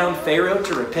calling down Pharaoh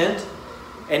to repent,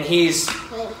 and he's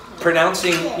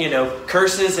pronouncing,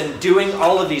 curses and doing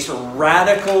all of these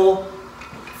radical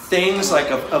things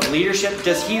like of leadership,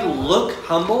 does he look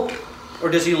humble or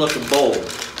does he look bold?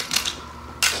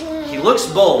 He looks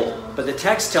bold, but the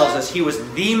text tells us he was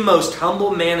the most humble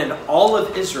man in all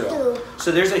of Israel.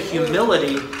 So there's a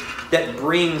humility that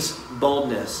brings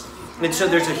boldness. And so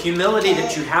there's a humility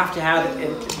that you have to have,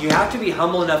 and you have to be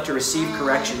humble enough to receive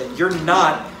correction, that you're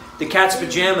not the cat's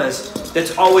pajamas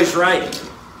that's always right.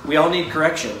 We all need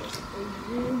correction.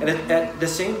 And at the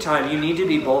same time, you need to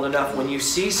be bold enough when you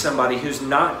see somebody who's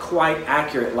not quite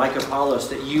accurate, like Apollos,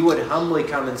 that you would humbly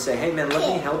come and say, "Hey man, let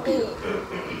me help you.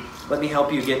 Let me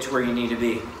help you get to where you need to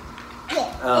be."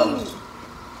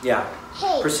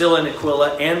 Priscilla and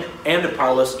Aquila and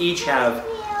Apollos each have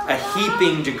a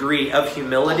heaping degree of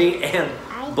humility and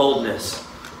boldness.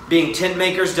 Being tent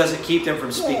makers doesn't keep them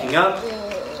from speaking up.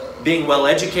 Being well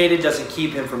educated doesn't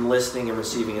keep him from listening and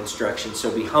receiving instruction.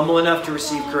 So be humble enough to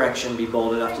receive correction. Be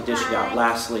bold enough to dish it out.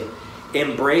 Lastly,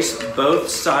 embrace both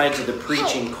sides of the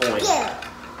preaching coin.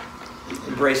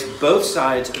 Embrace both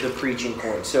sides of the preaching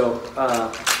coin. So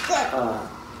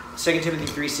 2 Timothy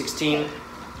 3:16,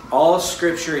 all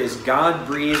Scripture is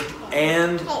God-breathed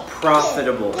and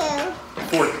profitable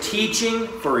for teaching,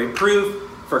 for reproof,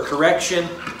 for correction,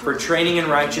 for training in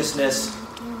righteousness,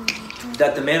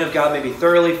 that the man of God may be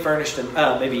thoroughly furnished and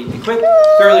may be equipped,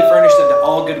 thoroughly furnished unto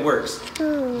all good works.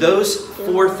 Those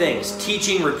four things,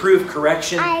 teaching, reproof,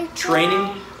 correction,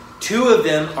 training, two of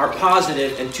them are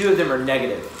positive and two of them are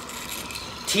negative.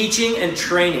 Teaching and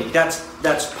training, that's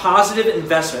positive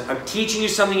investment. I'm teaching you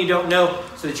something you don't know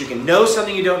so that you can know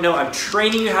something you don't know. I'm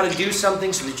training you how to do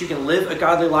something so that you can live a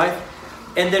godly life.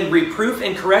 And then reproof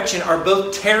and correction are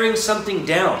both tearing something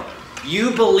down.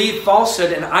 You believe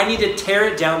falsehood, and I need to tear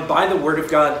it down by the Word of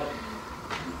God.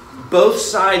 Both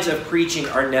sides of preaching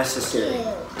are necessary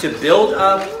to build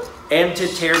up and to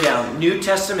tear down. New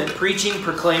Testament preaching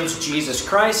proclaims Jesus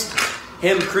Christ,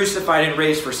 Him crucified and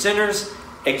raised for sinners,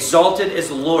 exalted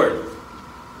as Lord.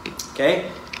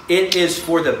 Okay? It is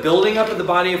for the building up of the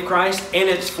body of Christ, and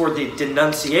it's for the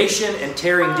denunciation and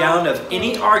tearing down of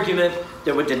any argument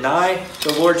that would deny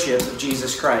the lordship of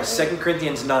Jesus Christ. 2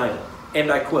 Corinthians 9. And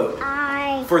I quote,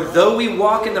 "For though we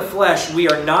walk in the flesh, we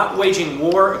are not waging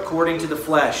war according to the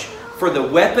flesh. For the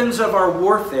weapons of our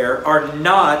warfare are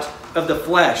not of the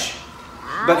flesh,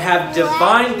 but have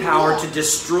divine power to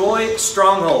destroy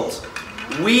strongholds.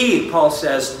 We," Paul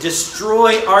says,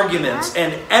 "destroy arguments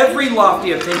and every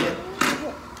lofty opinion."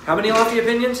 How many lofty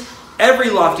opinions? Every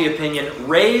lofty opinion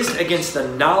raised against the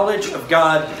knowledge of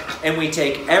God, and we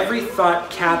take every thought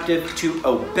captive to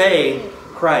obey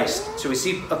Christ. So we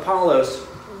see Apollos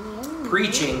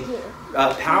preaching,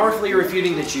 powerfully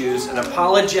refuting the Jews, an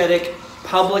apologetic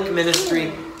public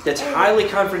ministry that's highly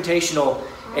confrontational,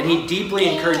 and he deeply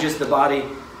encourages the body.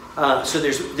 So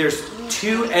there's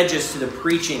two edges to the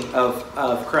preaching of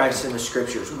Christ in the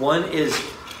Scriptures. One is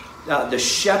the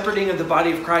shepherding of the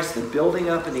body of Christ, the building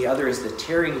up, and the other is the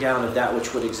tearing down of that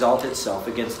which would exalt itself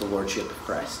against the lordship of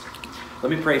Christ.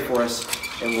 Let me pray for us,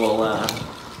 and we'll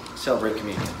celebrate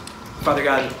communion. Father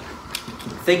God,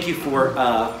 thank you for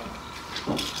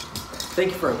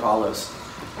Apollos.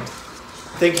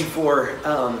 Thank you for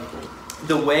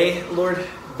the way, Lord,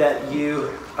 that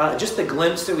you, just the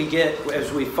glimpse that we get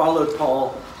as we followed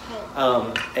Paul,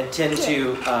 and tend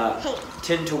to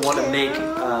want to make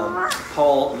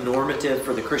Paul normative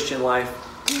for the Christian life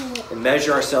and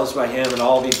measure ourselves by him and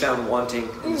all be found wanting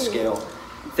in the scale.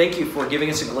 Thank you for giving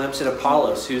us a glimpse at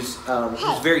Apollos, who's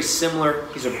very similar.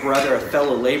 He's a brother, a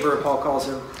fellow laborer, Paul calls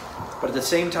him, but at the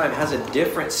same time has a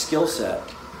different skill set,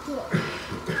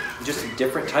 just a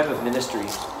different type of ministry.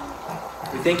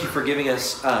 We thank you for giving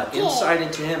us insight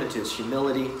into him, into his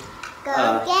humility,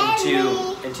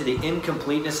 into the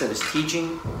incompleteness of his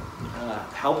teaching.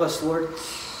 Help us, Lord,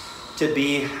 to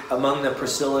be among the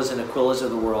Priscillas and Aquillas of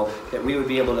the world, that we would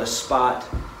be able to spot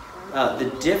the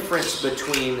difference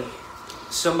between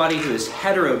somebody who is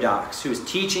heterodox, who is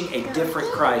teaching a different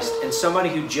Christ, and somebody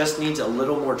who just needs a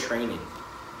little more training.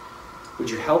 Would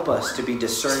you help us to be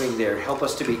discerning there? Help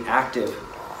us to be active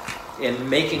in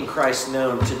making Christ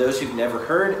known to those who've never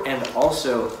heard, and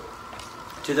also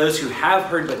to those who have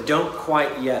heard but don't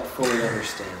quite yet fully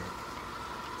understand.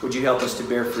 Would you help us to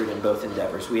bear fruit in both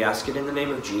endeavors? We ask it in the name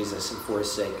of Jesus and for his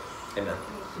sake. Amen.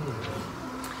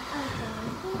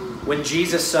 When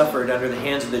Jesus suffered under the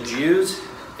hands of the Jews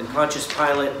and Pontius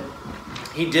Pilate,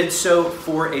 he did so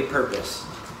for a purpose.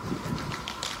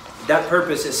 That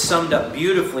purpose is summed up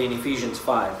beautifully in Ephesians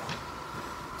 5.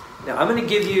 Now, I'm going to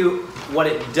give you what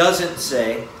it doesn't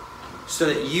say so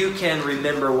that you can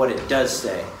remember what it does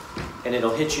say. And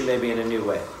it'll hit you maybe in a new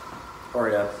way, or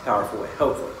in a powerful way,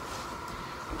 hopefully.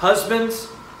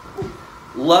 Husbands,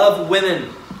 love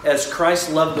women as Christ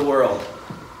loved the world.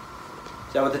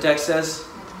 Is that what the text says?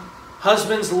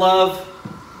 Husbands, love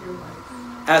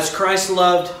as Christ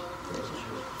loved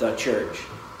the church.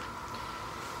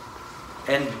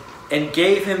 And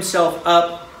gave himself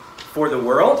up for the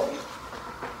world?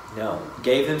 No,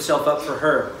 gave himself up for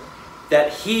her,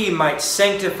 that he might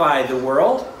sanctify the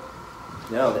world?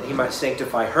 No, that he might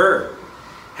sanctify her,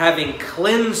 having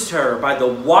cleansed her by the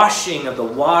washing of the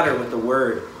water with the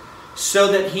word,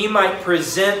 so that he might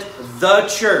present the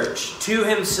church to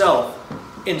himself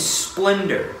in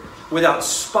splendor, without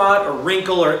spot or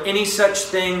wrinkle or any such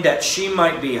thing, that she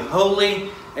might be holy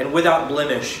and without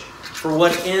blemish. For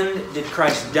what end did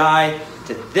Christ die?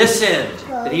 To this end,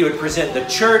 that he would present the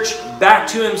church back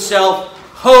to himself,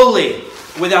 holy,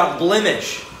 without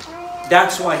blemish.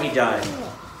 That's why he died.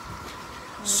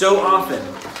 So often,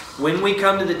 when we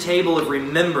come to the table of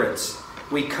remembrance,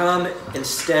 we come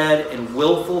instead in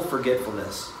willful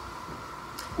forgetfulness.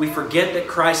 We forget that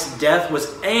Christ's death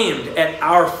was aimed at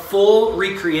our full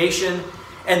recreation,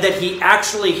 and that he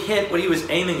actually hit what he was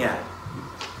aiming at.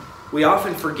 We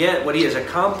often forget what he has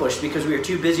accomplished because we are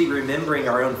too busy remembering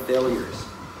our own failures.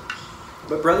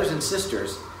 But brothers and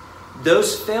sisters,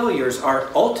 those failures are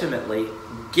ultimately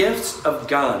gifts of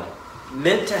God,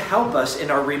 meant to help us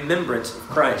in our remembrance of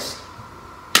Christ.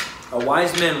 A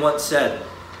wise man once said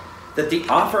that the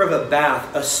offer of a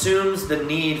bath assumes the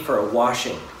need for a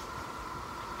washing.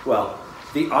 Well,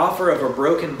 the offer of a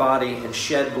broken body and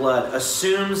shed blood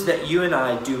assumes that you and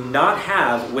I do not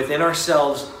have within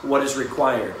ourselves what is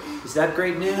required. Is that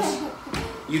great news?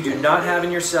 You do not have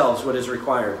in yourselves what is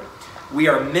required. We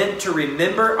are meant to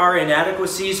remember our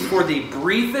inadequacies for the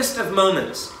briefest of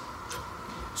moments,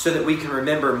 so that we can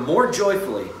remember more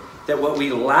joyfully that what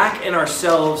we lack in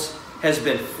ourselves has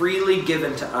been freely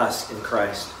given to us in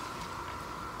Christ.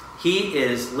 He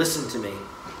is, listen to me,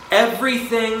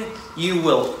 everything you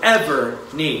will ever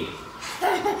need.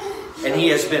 And he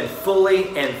has been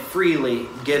fully and freely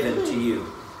given to you.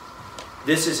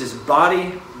 This is his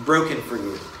body broken for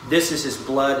you. This is his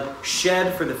blood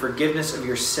shed for the forgiveness of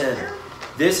your sin.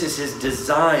 This is his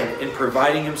design in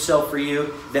providing himself for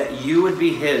you, that you would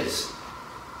be his.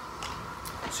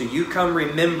 So you come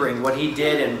remembering what he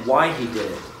did and why he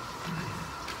did it.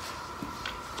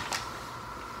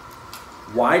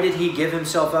 Why did he give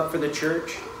himself up for the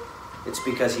church? It's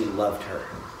because he loved her.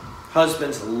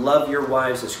 Husbands, love your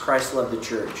wives as Christ loved the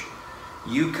church.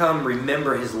 You come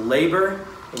remember his labor,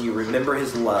 and you remember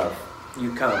his love.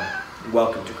 You come.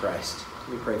 Welcome to Christ.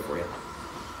 Let me pray for you.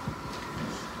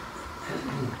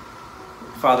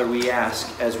 Father, we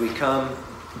ask as we come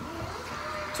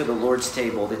to the Lord's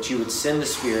table that you would send the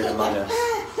Spirit among us,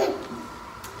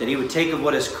 that he would take of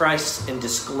what is Christ's and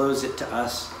disclose it to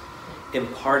us,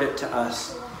 impart it to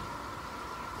us.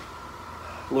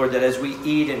 Lord, that as we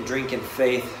eat and drink in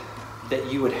faith,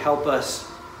 that you would help us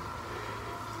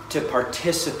to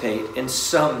participate in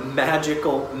some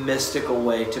magical, mystical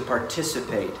way, to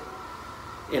participate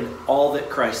in all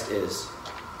that Christ is.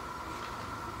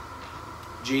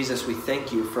 Jesus, we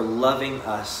thank you for loving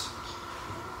us,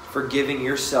 for giving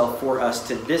yourself for us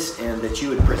to this end, that you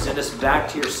would present us back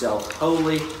to yourself,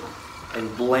 holy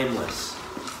and blameless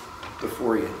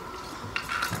before you.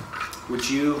 Would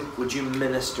you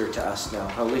minister to us now?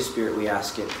 Holy Spirit, we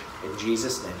ask it in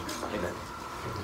Jesus' name. Amen.